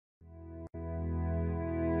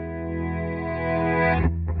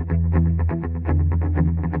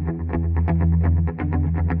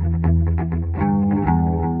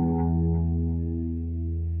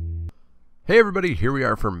Hey everybody, here we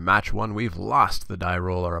are for match 1. We've lost the die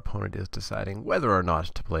roll. Our opponent is deciding whether or not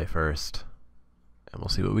to play first. And we'll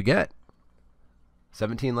see what we get.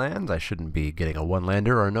 17 lands? I shouldn't be getting a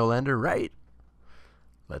 1-lander or a no-lander, right?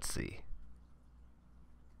 Let's see.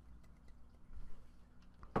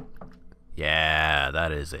 Yeah,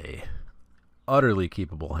 that is a utterly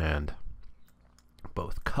keepable hand.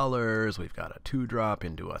 Both colors. We've got a 2-drop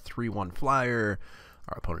into a 3/1 flyer.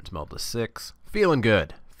 Our opponent's milled to 6. Feeling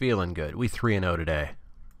good. Feeling good. We 3-0 today.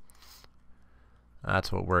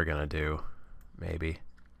 That's what we're going to do. Maybe.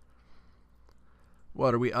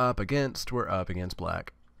 What are we up against? We're up against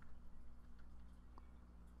black.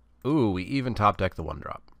 Ooh, we even top deck the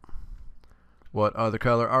 1-drop. What other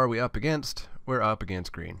color are we up against? We're up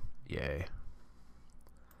against green. Yay.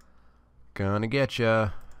 Gonna get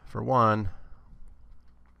ya for 1.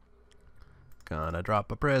 Gonna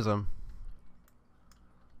drop a prism.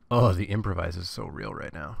 Oh, the improvise is so real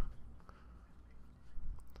right now.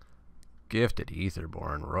 Gifted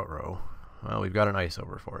Aetherborn, Rotro. Well, we've got an ice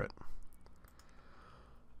over for it.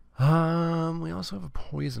 We also have a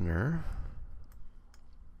poisoner.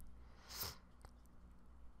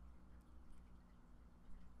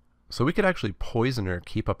 So we could actually poisoner,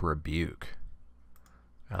 keep up rebuke.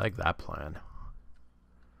 I like that plan.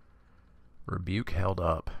 Rebuke held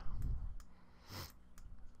up.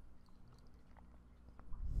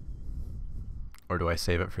 Or do I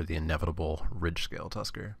save it for the inevitable Ridge Scale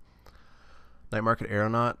Tusker? Night Market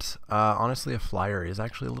Aeronaut. Honestly, a flyer is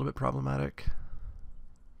actually a little bit problematic.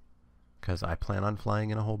 Because I plan on flying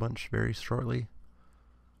in a whole bunch very shortly.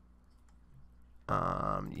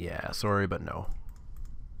 Yeah, sorry, but no.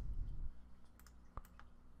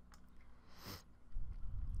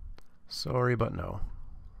 Sorry, but no.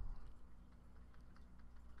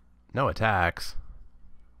 No attacks.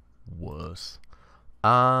 Wuss.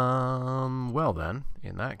 Well then,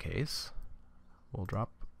 in that case, we'll drop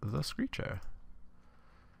the Screecher.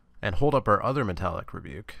 And hold up our other metallic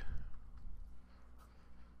rebuke.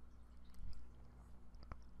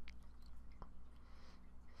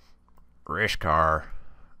 Rishkar.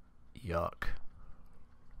 Yuck.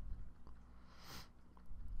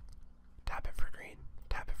 Tap it for green.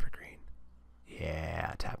 Tap it for green.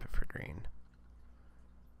 Yeah, tap it for green.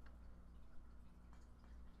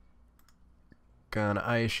 Gonna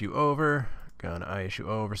ice you over. Gonna ice you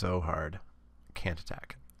over so hard. Can't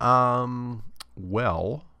attack.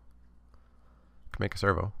 Well, can make a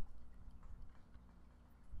servo.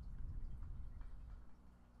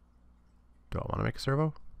 Do I want to make a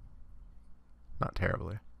servo? Not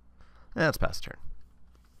terribly. Let's pass the turn.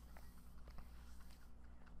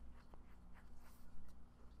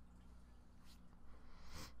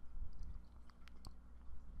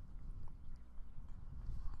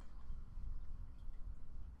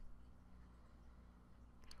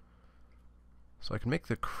 So I can make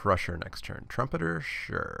the Crusher next turn. Trumpeter,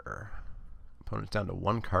 sure. Opponent's down to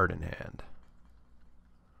 1 card in hand.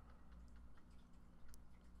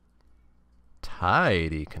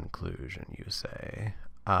 Tidy conclusion, you say.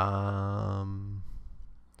 Yeah,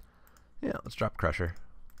 let's drop Crusher.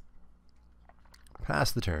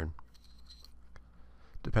 Pass the turn.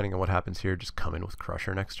 Depending on what happens here, just come in with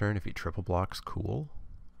Crusher next turn. If he triple blocks, cool.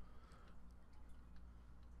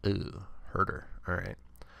 Ooh, Herder. Alright.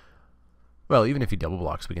 Well, even if he double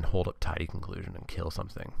blocks, we can hold up Tidy Conclusion and kill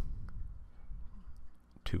something.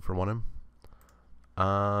 2 for 1 him.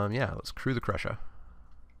 Yeah, let's crew the Crusher.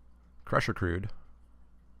 Crusher crewed.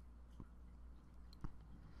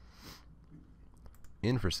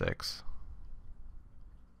 In for 6.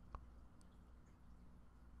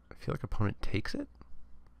 I feel like opponent takes it?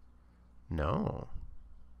 No.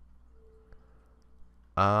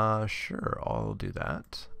 Sure, I'll do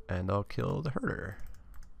that. And I'll kill the Herder.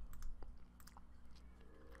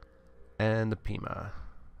 And the Pima,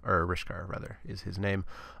 or Rishkar rather, is his name.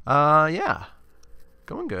 Yeah,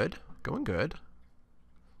 going good, going good.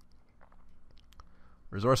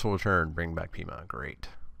 Resourceful return, bring back Pima. Great,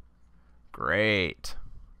 great.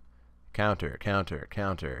 Counter, counter,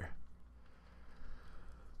 counter.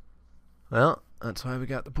 Well, that's why we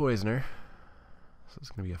got the poisoner. So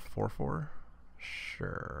it's gonna be a 4/4.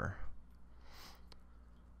 Sure.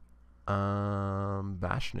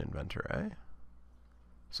 Bastion Inventor, eh?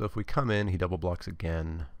 So if we come in, he double blocks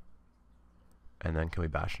again. And then can we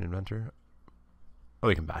Bastion Inventor? Oh,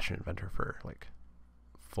 we can Bastion Inventor for, like,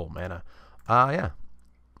 full mana. Yeah.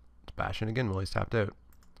 Let's Bastion again while he's tapped out.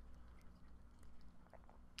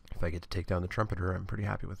 If I get to take down the Trumpeter, I'm pretty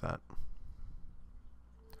happy with that.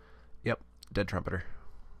 Yep, dead Trumpeter.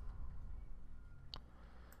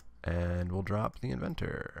 And we'll drop the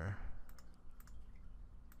Inventor.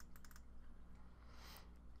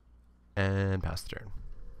 And pass the turn.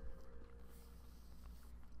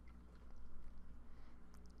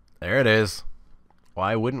 There it is.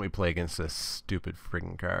 Why wouldn't we play against this stupid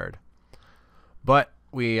friggin' card? But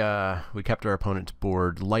we kept our opponent's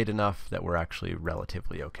board light enough that we're actually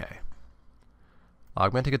relatively okay.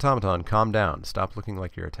 Augmenting Automaton, calm down. Stop looking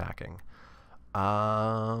like you're attacking.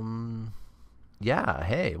 Yeah,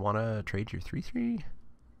 hey, want to trade your 3/3?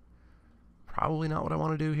 Probably not what I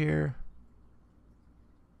want to do here.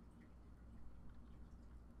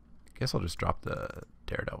 Guess I'll just drop the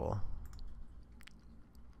Daredevil.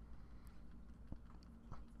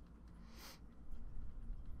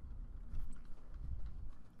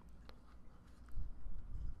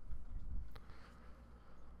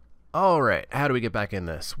 Alright, how do we get back in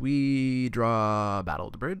this? We draw Battle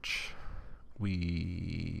of the Bridge.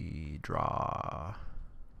 We draw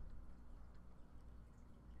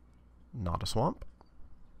Not a Swamp.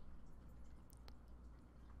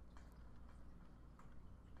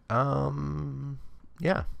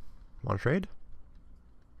 Yeah. Want to trade?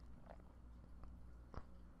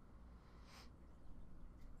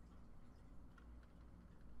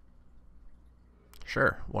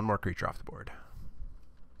 Sure, one more creature off the board.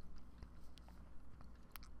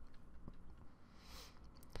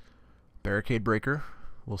 Barricade Breaker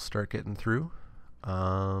will start getting through.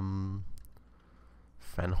 Fenhauler.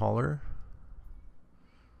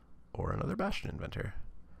 Or another Bastion Inventor.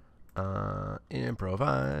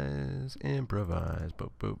 Improvise, improvise,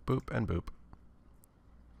 boop, boop, boop, and boop.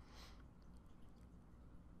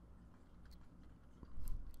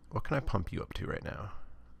 What can I pump you up to right now?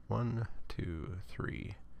 1, 2,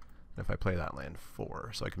 3. And if I play that land,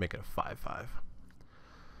 4. So I can make it a 5/5.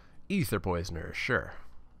 Aether Poisoner, sure.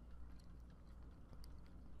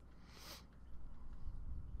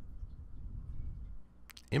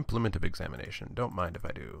 Implement of Examination. Don't mind if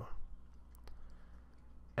I do.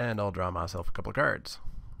 And I'll draw myself a couple of cards.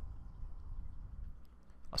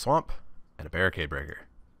 A Swamp and a Barricade Breaker.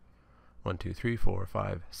 1, 2, 3, 4,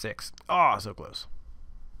 5, 6. Oh, so close.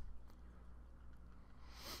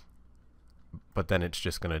 But then it's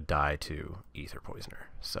just going to die to Aether Poisoner.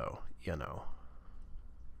 So, you know.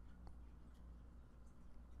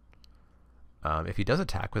 If he does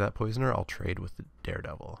attack with that Poisoner, I'll trade with the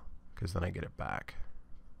Daredevil. Because then I get it back.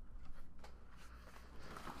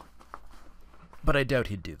 But I doubt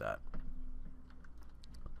he'd do that.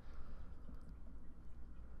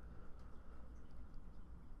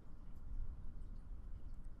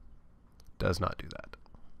 Does not do that.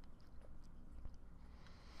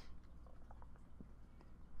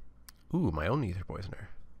 Ooh, my own Aether Poisoner.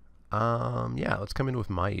 Yeah, let's come in with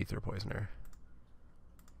my Aether Poisoner.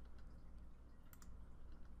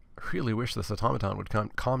 Really wish this Automaton would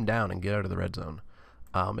calm down and get out of the red zone.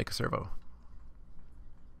 I'll make a servo.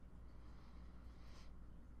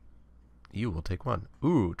 You will take 1.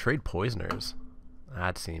 Ooh, trade Poisoners.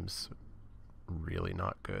 That seems really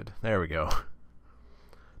not good. There we go.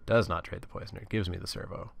 Does not trade the Poisoner. Gives me the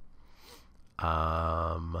servo.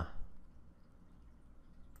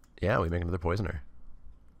 Yeah, we make another Poisoner.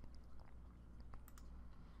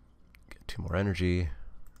 Get 2 more energy.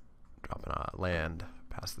 Dropping a land.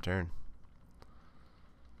 Pass the turn.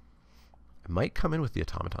 I might come in with the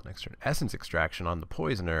Automaton next turn. Essence Extraction on the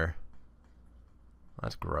Poisoner.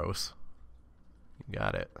 That's gross. You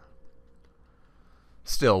got it.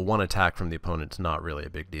 Still, 1 attack from the opponent's not really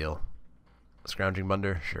a big deal. Scrounging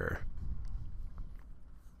Bunder? Sure.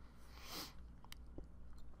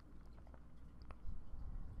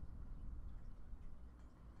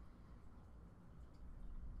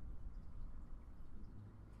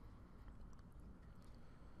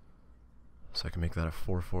 So I can make that a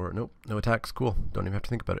 4/4. Nope, no attacks. Cool. Don't even have to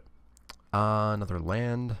think about it. Another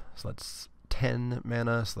land. So that's 10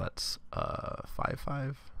 mana. So that's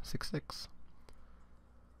 5/5, 6/6.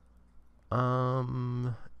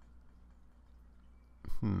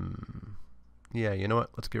 Yeah, you know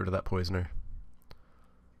what? Let's get rid of that Poisoner.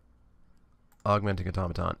 Augmenting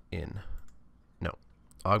Automaton in. No.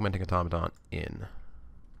 Augmenting Automaton in.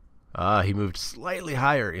 He moved slightly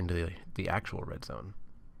higher into the actual red zone.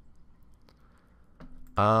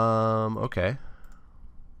 Okay.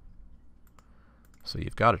 So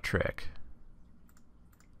you've got a trick.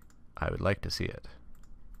 I would like to see it.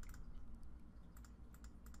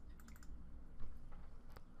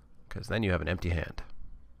 Because then you have an empty hand.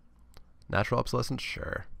 Natural Obsolescence?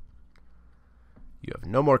 Sure. You have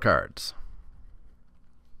no more cards.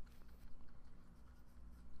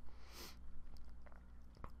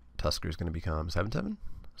 Tusker's going to become 7/7?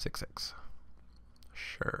 6/6.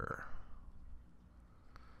 Sure.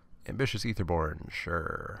 Ambitious Aetherborn?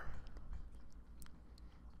 Sure.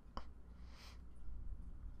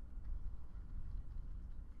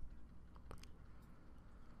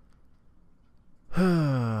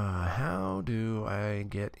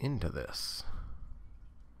 get into this?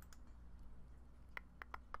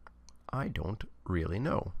 I don't really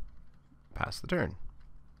know. Pass the turn.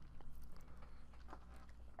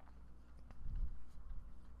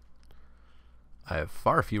 I have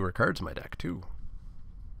far fewer cards in my deck, too.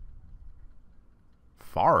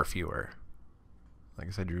 Far fewer. I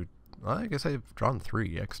guess I've drawn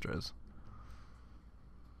 3 extras.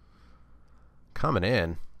 Coming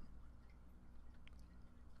in.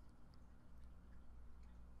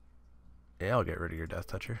 Yeah, I'll get rid of your Death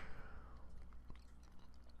Toucher.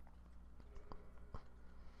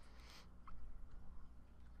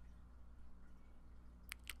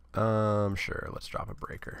 Sure, let's drop a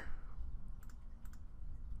breaker.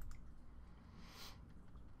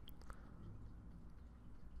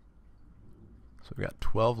 So we got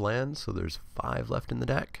 12 lands, so there's 5 left in the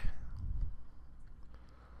deck.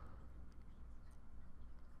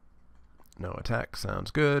 No attack, sounds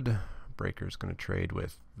good. Breaker's gonna trade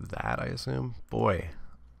with that, I assume. Boy,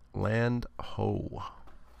 land ho.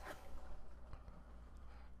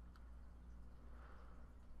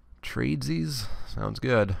 Tradesies, sounds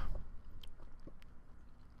good.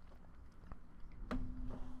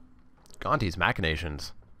 Gonti's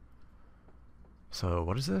Machinations. So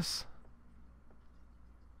what is this?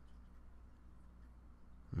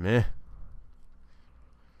 Meh.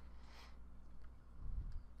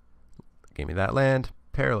 Gave me that land.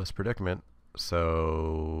 Perilous Predicament.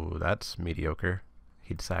 So that's mediocre.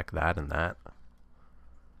 He'd sack that and that.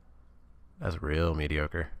 That's real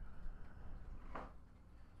mediocre.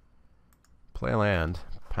 Play a land.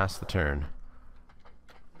 Pass the turn.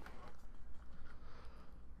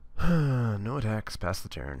 No attacks. Pass the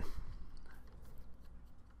turn.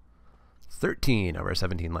 13 of our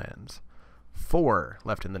 17 lands. 4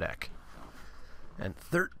 left in the deck. And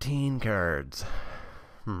 13 cards.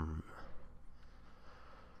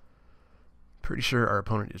 Pretty sure our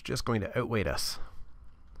opponent is just going to outweight us.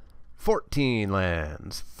 14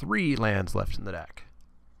 lands. 3 lands left in the deck.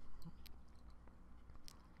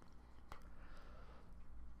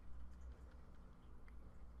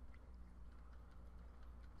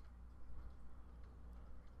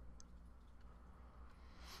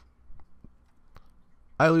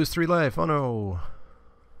 I lose 3 life. Oh no.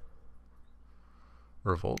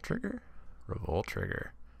 Revolt trigger? Revolt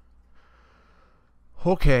trigger.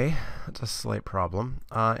 Okay, that's a slight problem.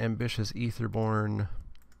 Ambitious Aetherborn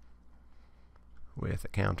with a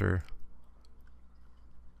counter.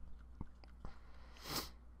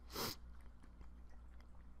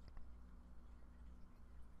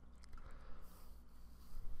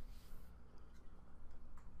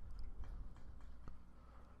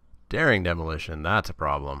 Daring Demolition, that's a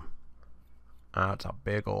problem. That's a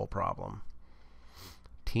big old problem.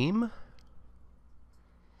 Team?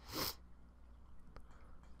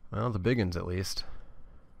 Well, the big ones at least.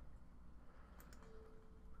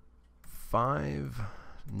 5,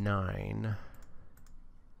 9,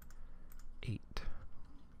 8.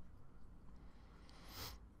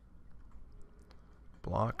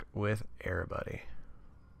 Block with Airbuddy.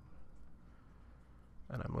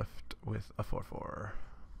 And I'm left with a 4/4.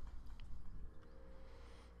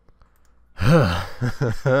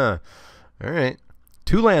 Alright.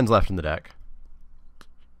 2 lands left in the deck.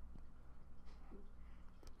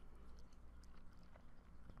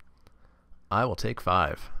 I will take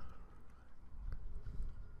 5.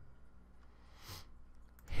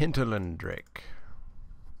 Hinterland Drake.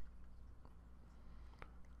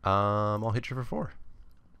 I'll hit you for 4.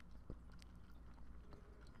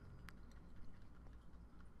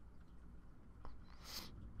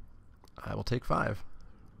 I will take 5.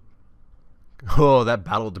 Oh, that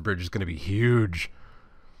Battle of the Bridge is going to be huge.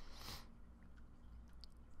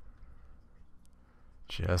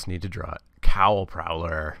 Just need to draw it. Cowl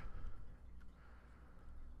Prowler.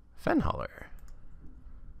 Fenhauler.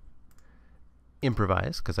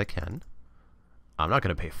 Improvise, because I can. I'm not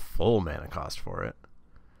going to pay full mana cost for it.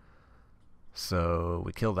 So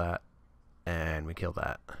we kill that, and we kill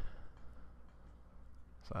that.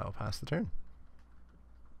 So I'll pass the turn.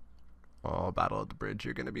 Oh, Battle of the Bridge,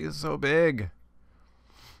 you're going to be so big.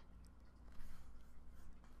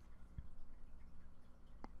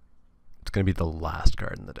 It's going to be the last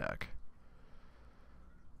card in the deck.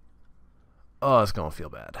 Oh, it's going to feel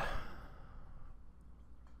bad.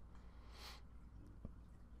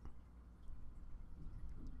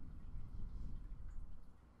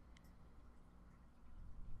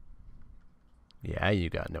 Yeah,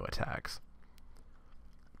 you got no attacks.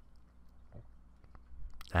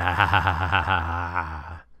 Oh,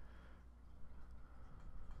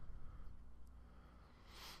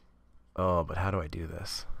 but how do I do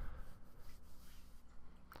this?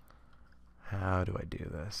 How do I do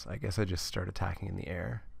this? I guess I just start attacking in the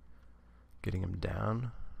air, getting him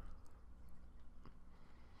down.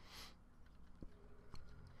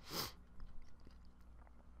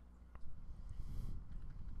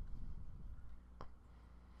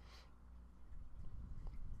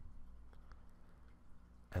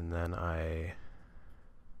 And then I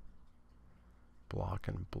block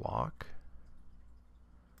and block.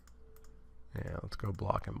 Yeah, let's go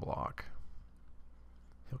block and block.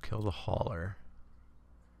 He'll kill the hauler.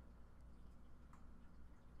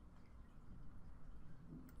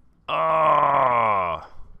 Ah!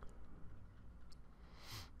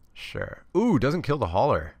 Sure. Ooh, doesn't kill the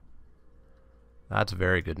hauler. That's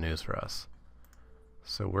very good news for us.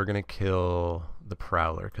 So we're going to kill the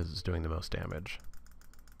prowler because it's doing the most damage.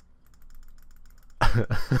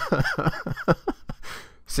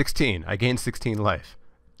 16. I gained 16 life.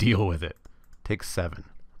 Deal with it. Take 7.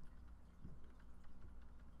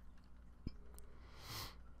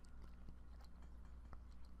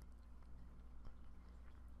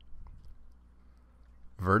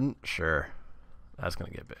 Verdant? Sure. That's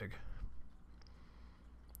going to get big.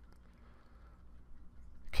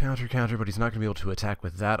 Counter, counter, but he's not going to be able to attack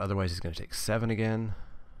with that. Otherwise, he's going to take 7 again.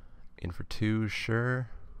 In for 2, sure.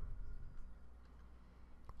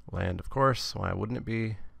 Land, of course. Why wouldn't it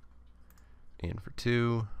be? In for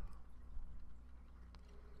 2.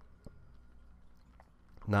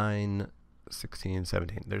 9, 16,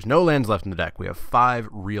 17. There's no lands left in the deck. We have 5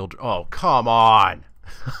 real... Oh, come on!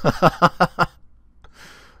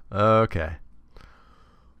 Okay.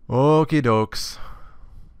 Okie dokes.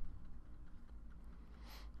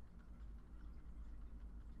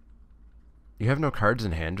 You have no cards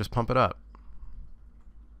in hand, just pump it up.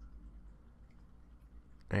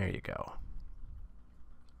 There you go.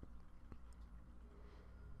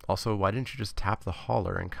 Also, why didn't you just tap the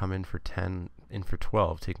hauler and come in for 10, in for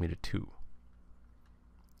 12, take me to 2?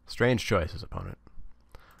 Strange choices, opponent.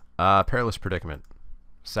 Perilous predicament.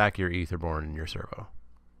 Sack your Aetherborn and your servo.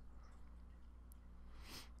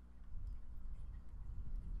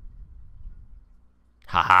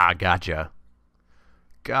 Haha, gotcha.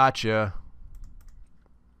 Gotcha.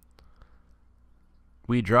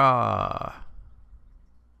 We draw.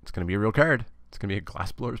 It's going to be a real card. It's going to be a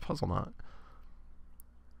Glassblower's Puzzle Knot.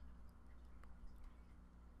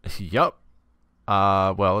 Yup.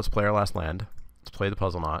 Well, let's play our last land. Let's play the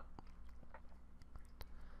Puzzle Knot.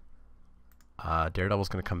 Daredevil's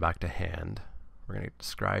going to come back to hand. We're going to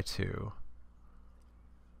scry 2.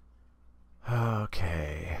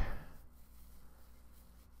 Okay.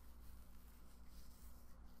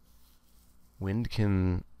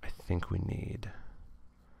 Windkin, I think we need.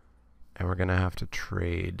 And we're going to have to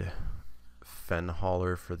trade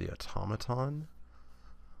Fenhauler for the Automaton.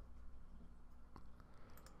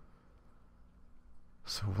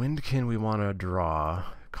 So Windkin we want to draw.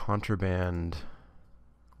 Contraband,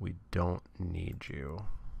 we don't need you.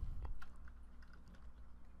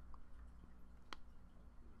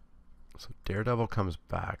 So Daredevil comes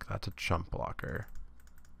back. That's a chump blocker.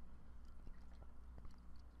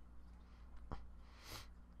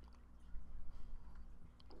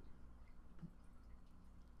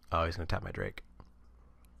 Oh, he's going to tap my Drake.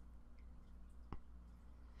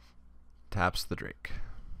 Taps the Drake.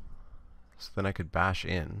 So then I could bash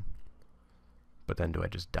in. But then do I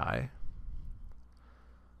just die?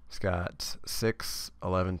 He's got 6,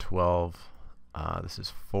 11, 12. This is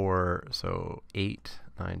 4, so 8,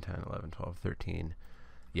 9, 10, 11, 12, 13.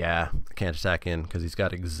 Yeah, I can't attack in because he's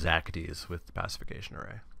got Exacties with the Pacification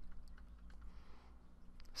Array.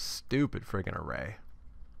 Stupid friggin' array.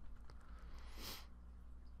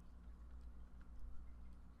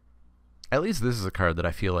 At least this is a card that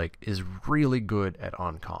I feel like is really good at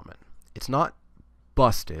uncommon. It's not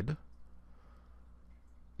busted.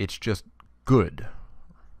 It's just good.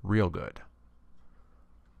 Real good.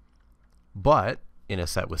 But in a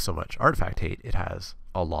set with so much artifact hate, it has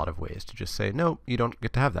a lot of ways to just say, no, you don't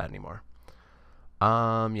get to have that anymore.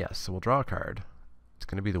 Yes, so we'll draw a card. It's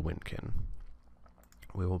going to be the Windkin.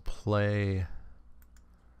 We will play...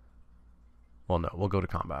 Well, no, we'll go to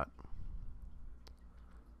combat.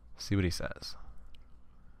 See what he says.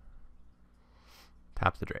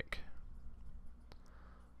 Tap the Drake.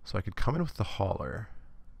 So I could come in with the Hauler.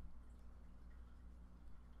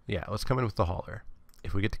 Yeah, let's come in with the Hauler.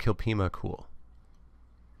 If we get to kill Pima, cool.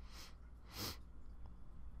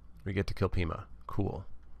 We get to kill Pima. Cool.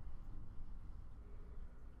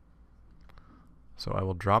 So I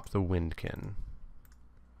will drop the Windkin.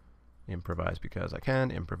 Improvise because I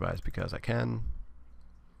can. Improvise because I can.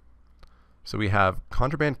 So we have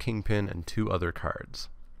Contraband Kingpin and 2 other cards.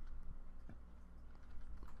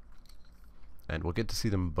 And we'll get to see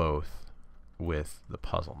them both with the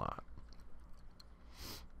puzzle knot.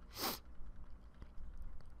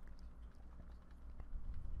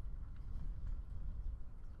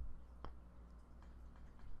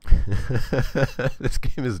 This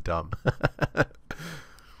game is dumb.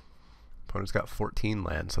 Opponent's got 14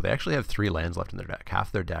 lands, so they actually have 3 lands left in their deck.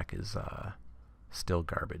 Half their deck is still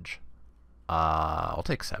garbage. I'll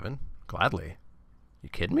take 7. Gladly. You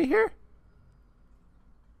kidding me here?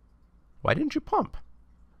 Why didn't you pump?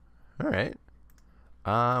 Alright.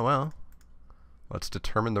 Well, let's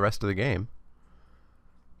determine the rest of the game.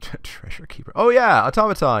 Treasure Keeper. Oh yeah,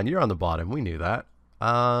 Automaton, you're on the bottom. We knew that.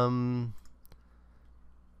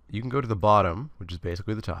 You can go to the bottom, which is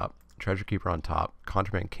basically the top. Treasure Keeper on top.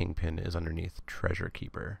 Contraband Kingpin is underneath Treasure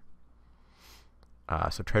Keeper.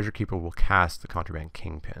 So Treasure Keeper will cast the Contraband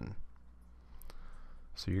Kingpin.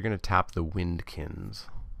 So you're going to tap the Windkins.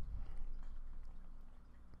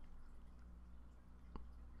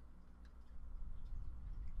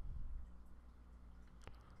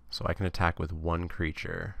 So I can attack with 1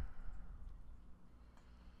 creature.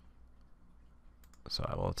 So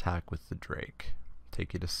I will attack with the Drake.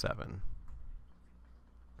 Take you to 7.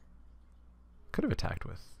 Could have attacked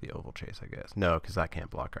with the Oval Chase, I guess. No, because that can't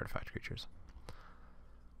block artifact creatures.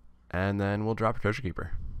 And then we'll drop a Treasure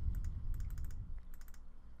Keeper,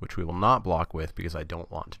 which we will not block with because I don't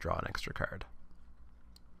want to draw an extra card.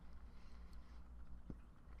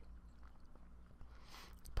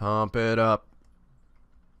 Pump it up.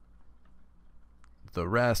 The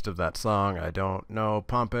rest of that song, I don't know.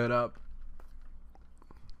 Pump it up.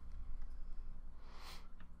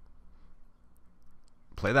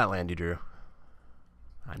 Play that land you drew.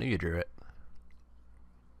 I knew you drew it.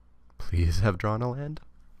 Please have drawn a land.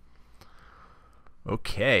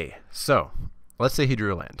 Okay, so let's say he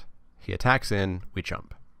drew a land. He attacks in, we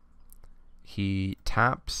jump. He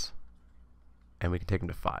taps, and we can take him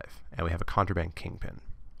to 5. And we have a Contraband Kingpin.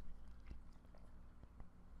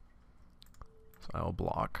 So I will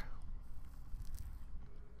block.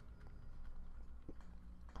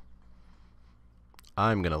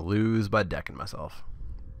 I'm going to lose by decking myself.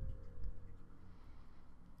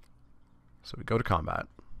 So we go to combat.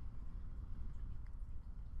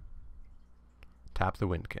 Tap the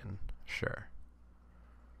Windkin. Sure.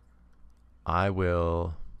 I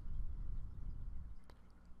will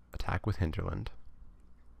attack with Hinterland.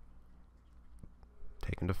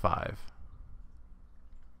 Take him to 5.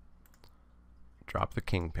 Drop the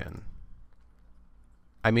Kingpin.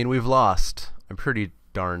 I mean, we've lost. I'm pretty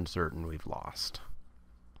darn certain we've lost.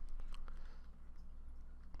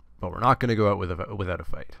 But we're not going to go out without a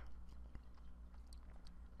fight.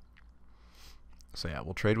 So yeah,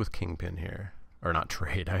 we'll trade with Kingpin here. Or not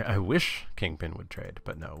trade. I wish Kingpin would trade,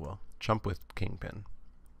 but no, we'll jump with Kingpin.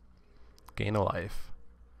 Gain a life.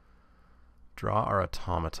 Draw our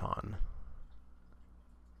Automaton.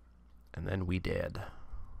 And then we did.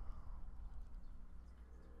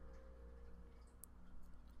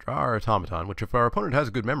 Draw our Automaton, which if our opponent has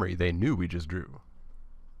a good memory, they knew we just drew.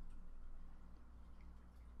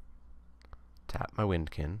 Tap my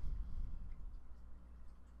Windkin.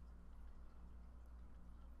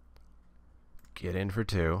 Get in for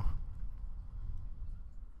 2.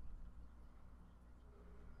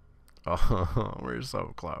 Oh, we're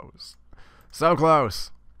so close. So close!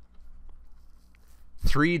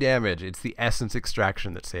 3 damage. It's the Essence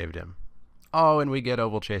Extraction that saved him. Oh, and we get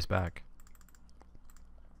Oval Chase back.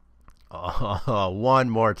 Oh, 1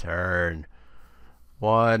 more turn.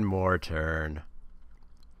 1 more turn.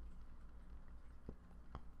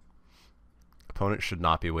 Opponent should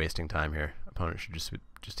not be wasting time here. Opponent should just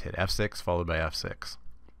hit F6 followed by F6.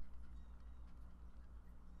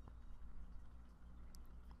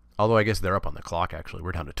 Although I guess they're up on the clock actually.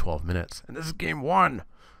 We're down to 12 minutes. And this is game 1.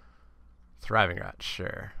 Thriving Rat,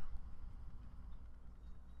 sure.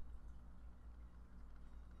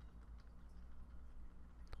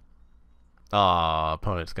 Ah,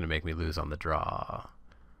 opponent's going to make me lose on the draw.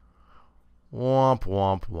 Womp,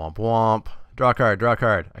 womp, womp, womp. Draw a card, draw a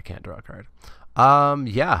card. I can't draw a card.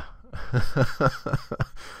 Yeah.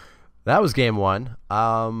 That was game 1.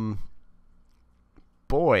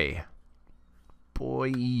 Boy.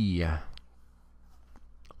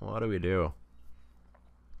 What do we do?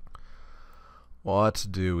 What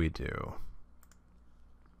do we do?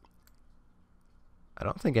 I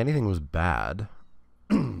don't think anything was bad.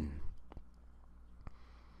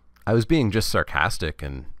 I was being just sarcastic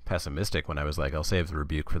and pessimistic when I was like, I'll save the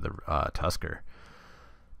Rebuke for the Tusker.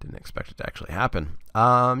 Didn't expect it to actually happen.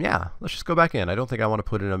 Yeah, let's just go back in. I don't think I want to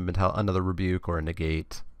put in another Rebuke or a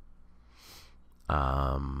Negate.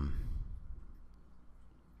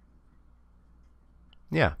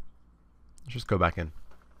 Yeah, let's just go back in.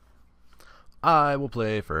 I will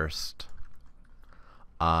play first.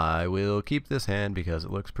 I will keep this hand because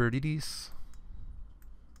it looks pretty decent.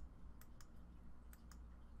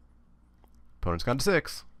 Opponent's gone to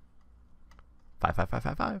 6. 5, 5, 5,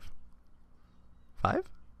 5, 5. 5,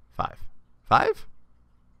 5, 5,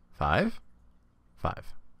 5,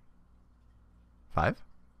 5, 5,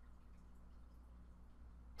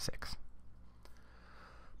 6.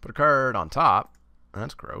 Put a card on top.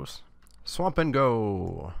 That's gross. Swamp and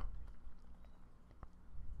go.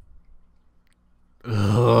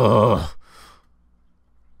 Ugh.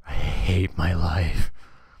 I hate my life.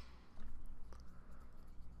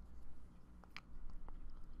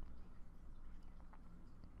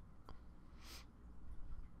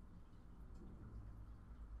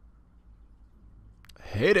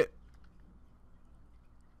 Hate it.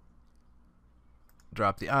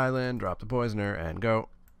 Drop the island, drop the poisoner, and go.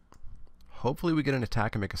 Hopefully we get an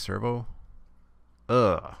attack and make a servo.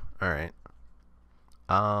 Ugh. Alright.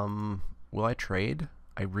 Will I trade?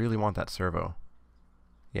 I really want that servo.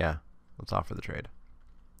 Yeah, let's offer the trade.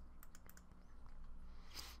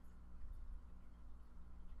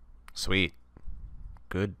 Sweet.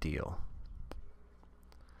 Good deal.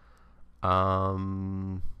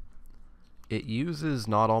 It uses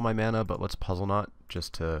not all my mana, but let's puzzle knot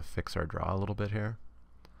just to fix our draw a little bit here.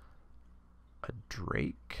 A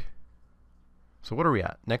Drake. So what are we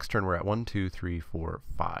at? Next turn we're at 1, 2, 3, 4,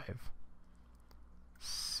 5,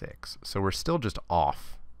 6. So we're still just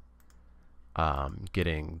off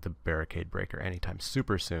getting the Barricade Breaker anytime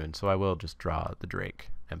super soon. So I will just draw the Drake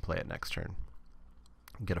and play it next turn.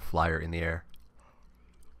 Get a flyer in the air.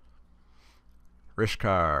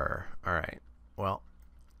 Rishkar. Alright. Well,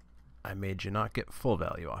 I made you not get full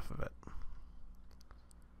value off of it.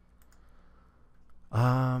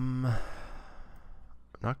 I'm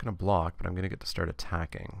not going to block, but I'm going to get to start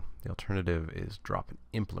attacking. The alternative is drop an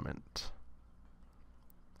implement.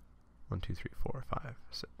 1, 2, 3, 4, 5,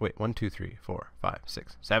 6. Wait, 1, 2, 3, 4, 5,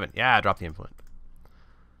 6, 7. Yeah, drop the implement.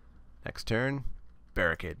 Next turn,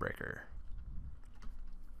 Barricade Breaker.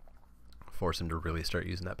 Force him to really start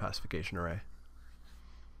using that pacification array.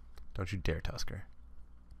 Don't you dare, Tusker.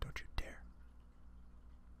 Don't you dare.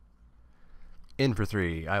 In for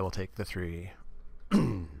 3. I will take the 3.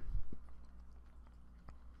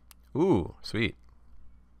 Ooh, sweet.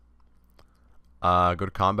 Go to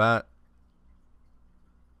combat.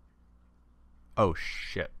 Oh,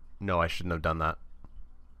 shit. No, I shouldn't have done that.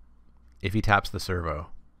 If he taps the servo,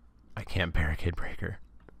 I can't Barricade Breaker.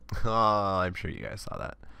 Oh, I'm sure you guys saw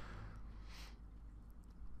that.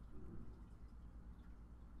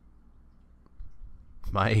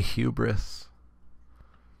 My hubris.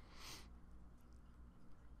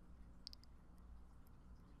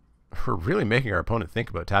 We're really making our opponent think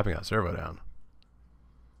about tapping that servo down.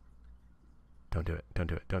 Don't do it. Don't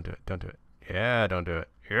do it. Don't do it. Don't do it. Yeah, don't do it.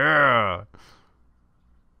 Yeah.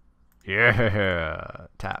 Yeah.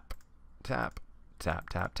 Tap. Tap. Tap,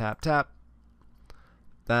 tap, tap, tap.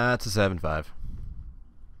 That's a 7-5.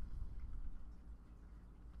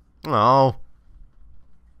 Oh.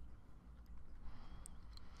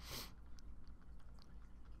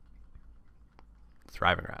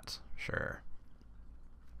 Thriving Rats. Sure.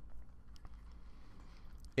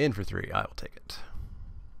 In for 3. I will take it.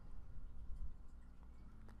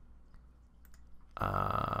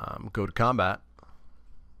 Go to combat.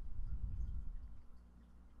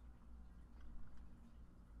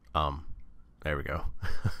 There we go.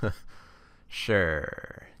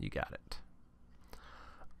 Sure, you got it.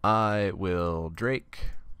 I will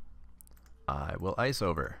Drake. I will Ice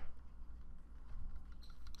Over.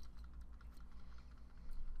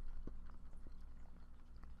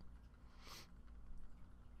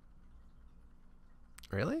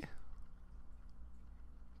 Really?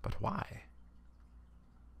 But why?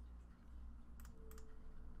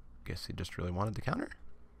 Guess he just really wanted the counter?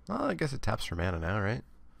 Well, I guess it taps for mana now, right?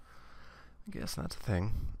 I guess that's a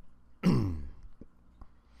thing.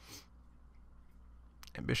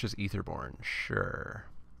 Ambitious Aetherborn, sure.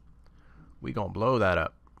 We gonna blow that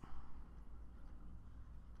up.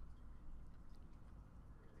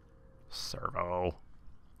 Servo.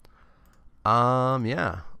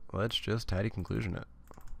 Yeah. Let's just tidy conclusion it.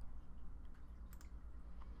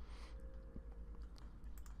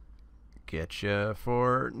 Get you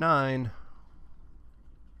for 9.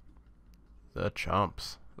 The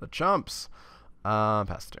chumps. The chumps.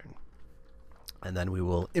 Pass the turn. And then we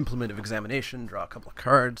will Implement of Examination, draw a couple of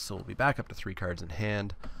cards, so we'll be back up to 3 cards in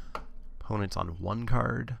hand. Opponent's on 1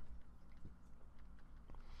 card.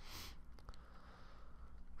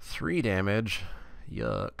 3 damage.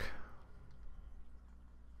 Yuck.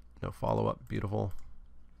 No follow-up. Beautiful.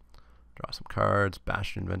 Draw some cards.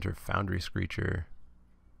 Bastion Inventor, Foundry Screecher,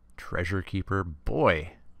 Treasure Keeper.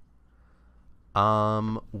 Boy.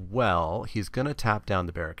 Well, he's gonna tap down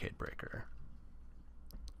the Barricade Breaker.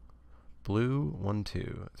 Blue, 1,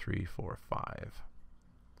 2, 3, 4, 5.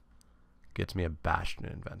 Gets me a Bastion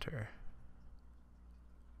Inventor.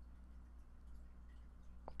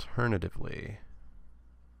 Alternatively,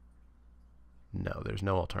 no, there's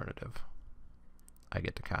no alternative. I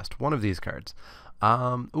get to cast one of these cards.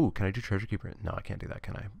 Ooh, can I do Treasure Keeper? No, I can't do that,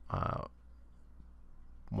 can I?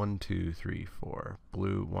 1, 2, 3, 4.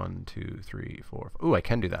 Blue, 1, 2, 3, 4. Ooh, I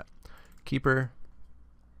can do that. Keeper.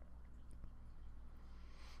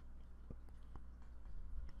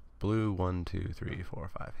 Blue, 1, 2, 3, 4,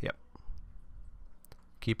 5. Yep.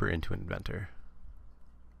 Keeper into an Inventor.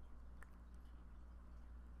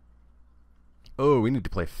 Oh, we need to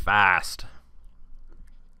play fast,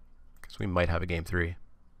 because we might have a game 3.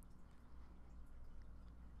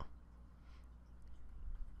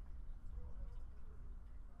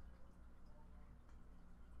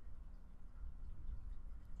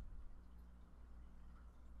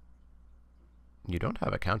 You don't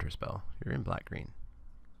have a counterspell. You're in black-green.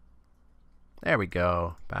 There we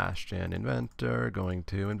go. Bastion Inventor, going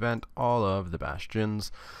to invent all of the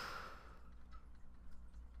Bastions.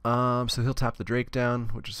 So he'll tap the Drake down,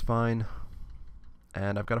 which is fine.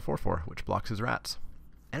 And I've got a 4/4, which blocks his rats.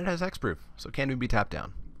 And it has hexproof, so it can't even be tapped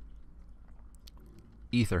down.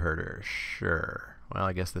 Aether Herder, sure. Well,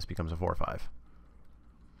 I guess this becomes a 4/5.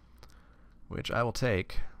 Which I will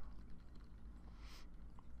take.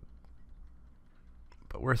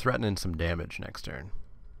 But we're threatening some damage next turn.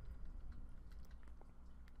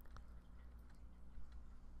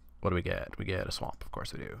 What do we get? We get a swamp, of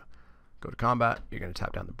course we do. Go to combat, you're going to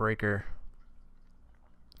tap down the breaker.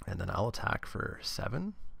 And then I'll attack for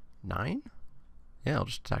 7? 9? Yeah, I'll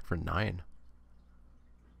just attack for 9.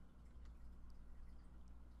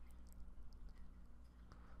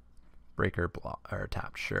 Breaker block or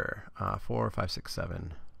tapped, sure. 4, 5, 6,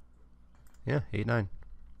 7. Yeah, 8, 9.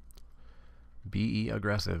 Be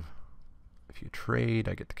aggressive. If you trade,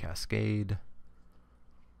 I get to Cascade.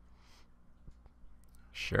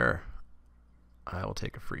 Sure. I will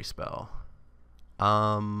take a free spell.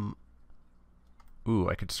 Ooh,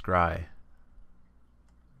 I could scry.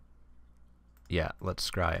 Yeah, let's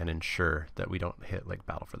scry and ensure that we don't hit like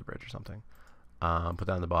Battle for the Bridge or something. Put that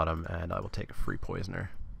on the bottom, and I will take a free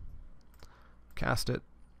Poisoner. Cast it.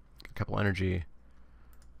 Get a couple energy.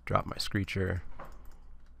 Drop my Screecher.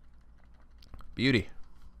 Beauty.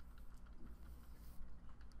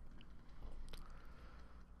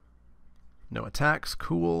 No attacks.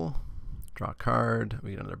 Cool. Draw a card.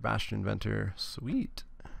 We get another Bastion Inventor. Sweet.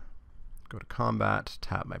 Go to combat.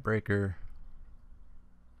 Tap my breaker.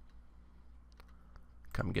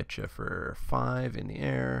 Come get you for 5 in the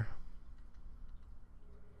air.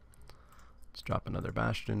 Let's drop another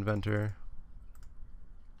Bastion Inventor.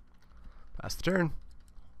 Pass the turn.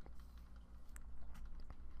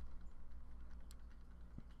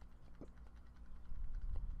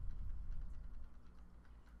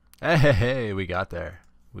 Hey, we got there.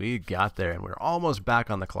 We got there, and we're almost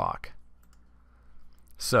back on the clock.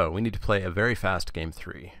 So, we need to play a very fast game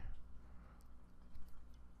 3.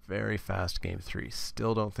 Very fast game 3.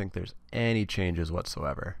 Still don't think there's any changes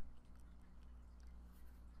whatsoever.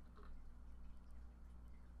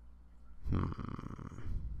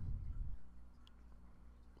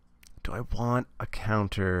 Do I want a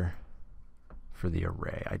counter for the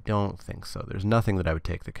array? I don't think so. There's nothing that I would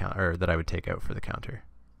take the counter, or that I would take out for the counter.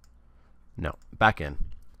 No, back in.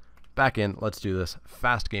 Back in. Let's do this.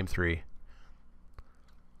 Fast game 3.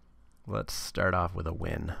 Let's start off with a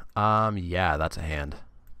win. Yeah, that's a hand.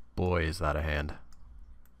 Boy, is that a hand.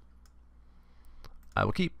 I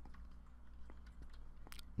will keep.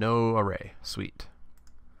 No array. Sweet.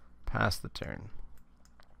 Pass the turn.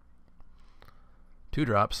 2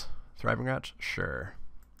 drops. Thriving Ratch? Sure.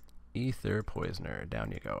 Aether Poisoner.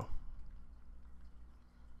 Down you go.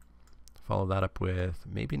 Follow that up with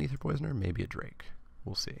maybe an Aether Poisoner, maybe a Drake.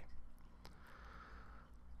 We'll see.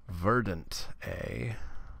 Verdant A.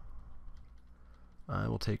 I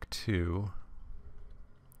will take 2.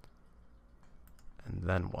 And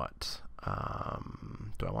then what?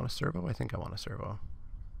 Do I want a servo? I think I want a servo.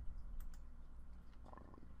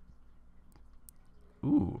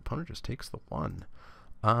 Ooh, opponent just takes the 1.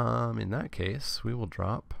 In that case, we will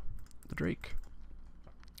drop the Drake.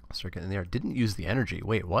 Start getting in there. Didn't use the energy.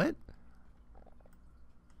 Wait, what?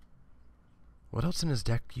 What else in his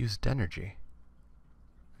deck used energy?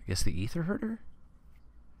 I guess the Aether Herder?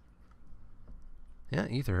 Yeah,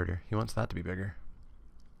 Aether Herder. He wants that to be bigger.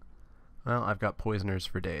 Well, I've got Poisoners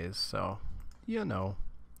for days, so you know.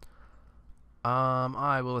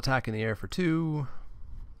 I will attack in the air for 2.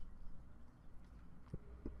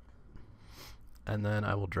 And then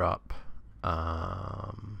I will drop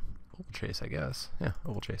Oval Chase, I guess. Yeah,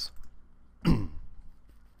 Oval Chase. In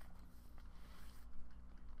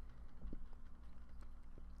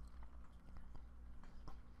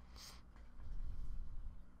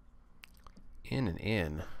and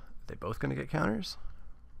in. Are they both going to get counters?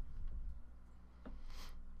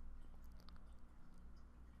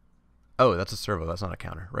 Oh, that's a servo. That's not a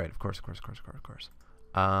counter. Right, of course. Let's kill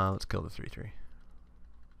the 3/3.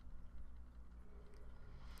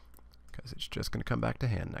 Because it's just going to come back to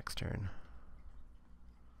hand next turn.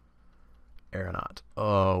 Aeronaut.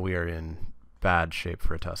 Oh, we are in bad shape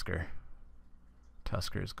for a Tusker.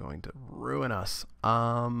 Tusker is going to ruin us.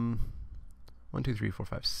 1, 2, 3, 4,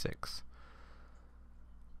 5, 6.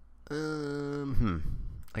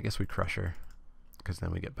 I guess we crush her, because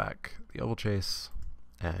then we get back the Oval Chase,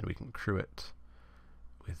 and we can crew it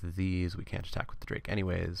with these. We can't attack with the Drake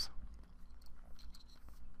anyways.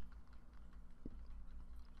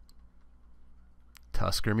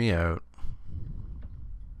 Tusker me out.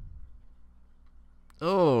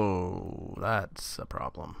 Oh, that's a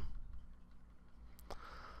problem.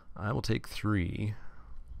 I will take 3.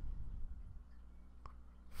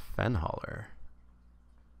 Fenholler.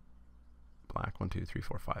 Black, 1, 2, 3,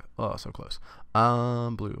 4, 5. Oh, so close.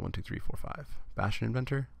 Blue, 1, 2, 3, 4, 5. Bastion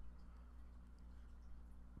Inventor.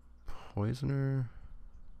 Poisoner.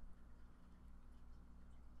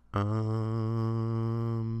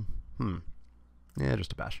 Yeah,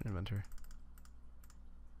 just a Bastion Inventor.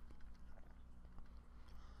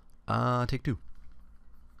 Take 2.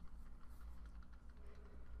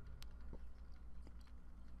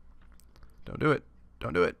 Don't do it.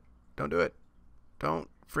 Don't do it. Don't do it. Don't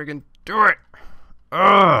friggin' do it.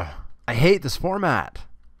 Ugh. I hate this format.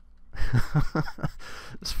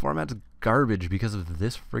 This format's garbage because of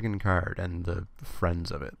this friggin' card and the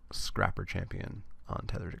friends of it. Scrapper Champion on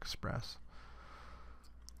Tethered Express.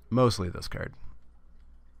 Mostly this card.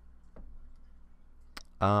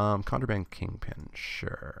 Contraband Kingpin,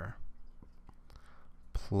 sure.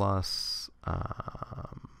 Plus,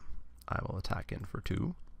 I will attack in for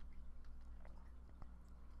 2.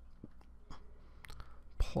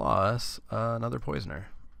 Plus, another Poisoner.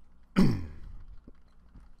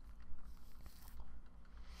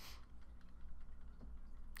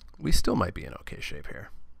 We still might be in okay shape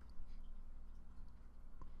here.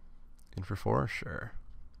 In for 4? Sure.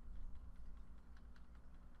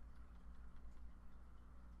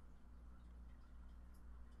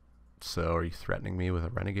 So, are you threatening me with a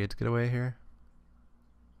Renegade to get away here?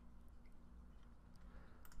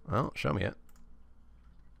 Well, show me it.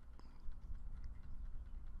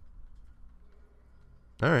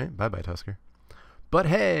 Alright, bye-bye, Tusker. But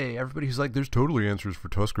hey, everybody who's like, there's totally answers for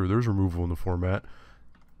Tusker, there's removal in the format.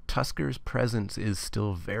 Tusker's presence is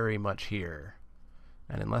still very much here.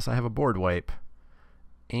 And unless I have a board wipe,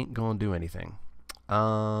 ain't gonna do anything.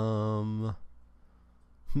 Well,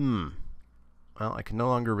 I can no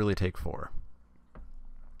longer really take 4.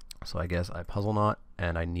 So I guess I Puzzle Knot,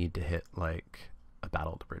 and I need to hit, like, a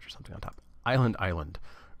Battle of the Bridge or something on top. Island.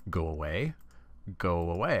 Go away.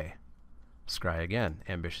 Go away. Scry again.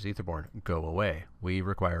 Ambitious Aetherborn. Go away. We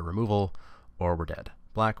require removal, or we're dead.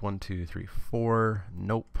 Black, 1, 2, 3, 4.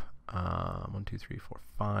 Nope. 1, 2, 3, 4,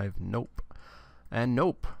 5. Nope. And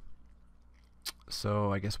nope.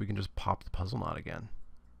 So I guess we can just pop the Puzzle Knot again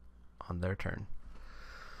on their turn.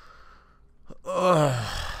 Ugh.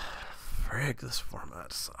 Frig, this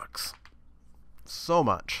format sucks. So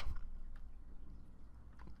much.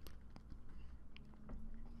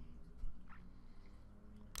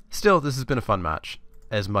 Still, this has been a fun match,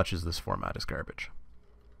 as much as this format is garbage.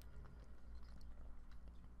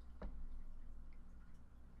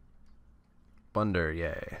 Bunder,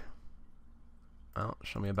 yay. Well,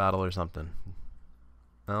 show me a battle or something.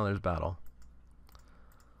 Oh, there's battle.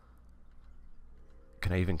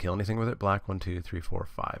 Can I even kill anything with it? Black, 1, 2, 3, 4,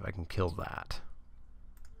 5. I can kill that.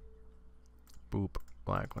 Boop.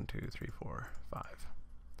 Black, 1, 2, 3, 4, 5.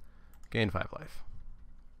 Gain 5 life.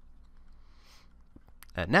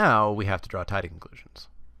 And now we have to draw tidy conclusions.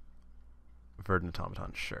 Verdant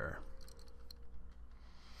Automaton, sure.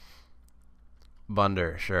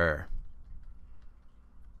 Bunder, sure.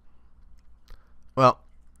 Well,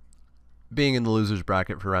 being in the loser's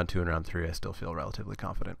bracket for round 2 and round 3, I still feel relatively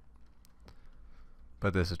confident.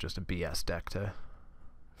 But this is just a BS deck to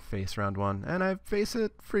face round 1, and I face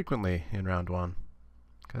it frequently in round 1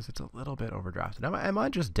 because it's a little bit overdrafted. Am I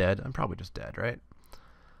just dead? I'm probably just dead, right?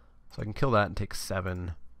 So I can kill that and take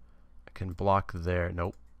 7. I can block there.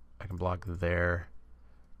 Nope. I can block there.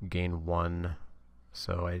 Gain 1.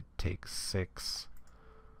 So I take 6,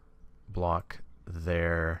 block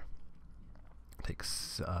there, take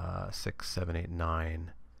 6, 7, 8,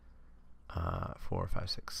 9, 4, 5,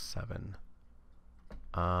 6, 7.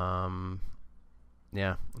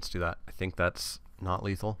 Yeah, let's do that. I think that's not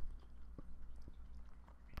lethal.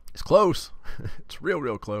 It's close. It's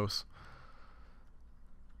real close.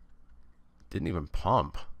 Didn't even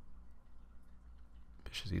pump.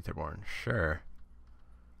 Vicious Aetherborn, sure.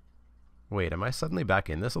 Wait, am I suddenly back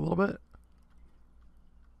in this a little bit?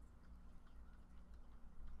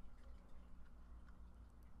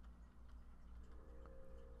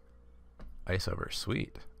 Ice over,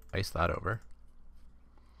 sweet. Ice that over.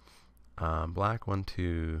 Black, 1,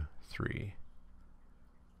 2, 3.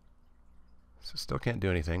 So still can't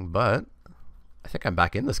do anything, but I think I'm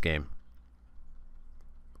back in this game.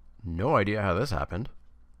 No idea how this happened.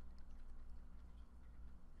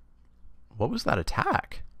 What was that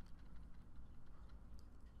attack?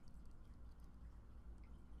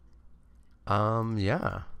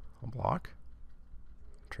 Yeah. I'll block.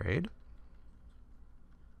 Trade.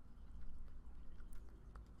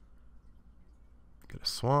 Get a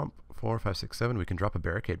swamp. 4, 5, 6, 7. We can drop a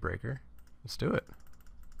barricade breaker. Let's do it.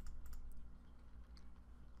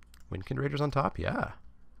 Windkind Raiders on top? Yeah.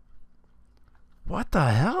 What the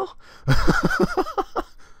hell?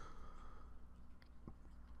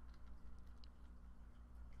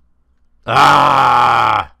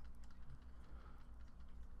 Ah!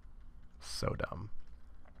 So dumb.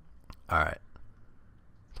 Alright.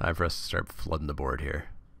 Time for us to start flooding the board here.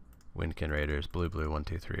 Windkind Raiders, blue, 1,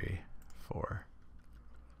 2, 3, 4.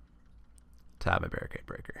 Tap a barricade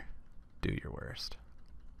breaker. Do your worst.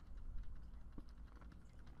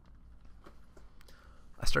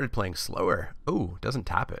 I started playing slower. Ooh, doesn't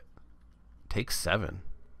tap it. Takes 7.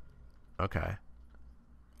 Okay.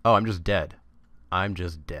 Oh, I'm just dead. I'm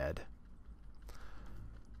just dead.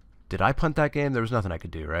 Did I punt that game? There was nothing I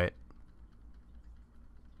could do, right?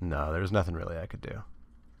 No, there's nothing really I could do.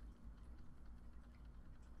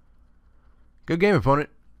 Good game, opponent.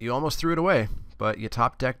 You almost threw it away, but you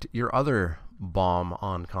top decked your other bomb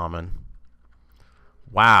on common.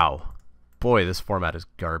 Wow. Boy, this format is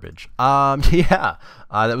garbage. Yeah,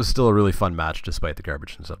 that was still a really fun match despite the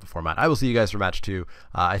garbageness of the format. I will see you guys for match 2.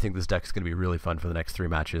 I think this deck is going to be really fun for the next 3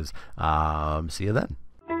 matches. See you then.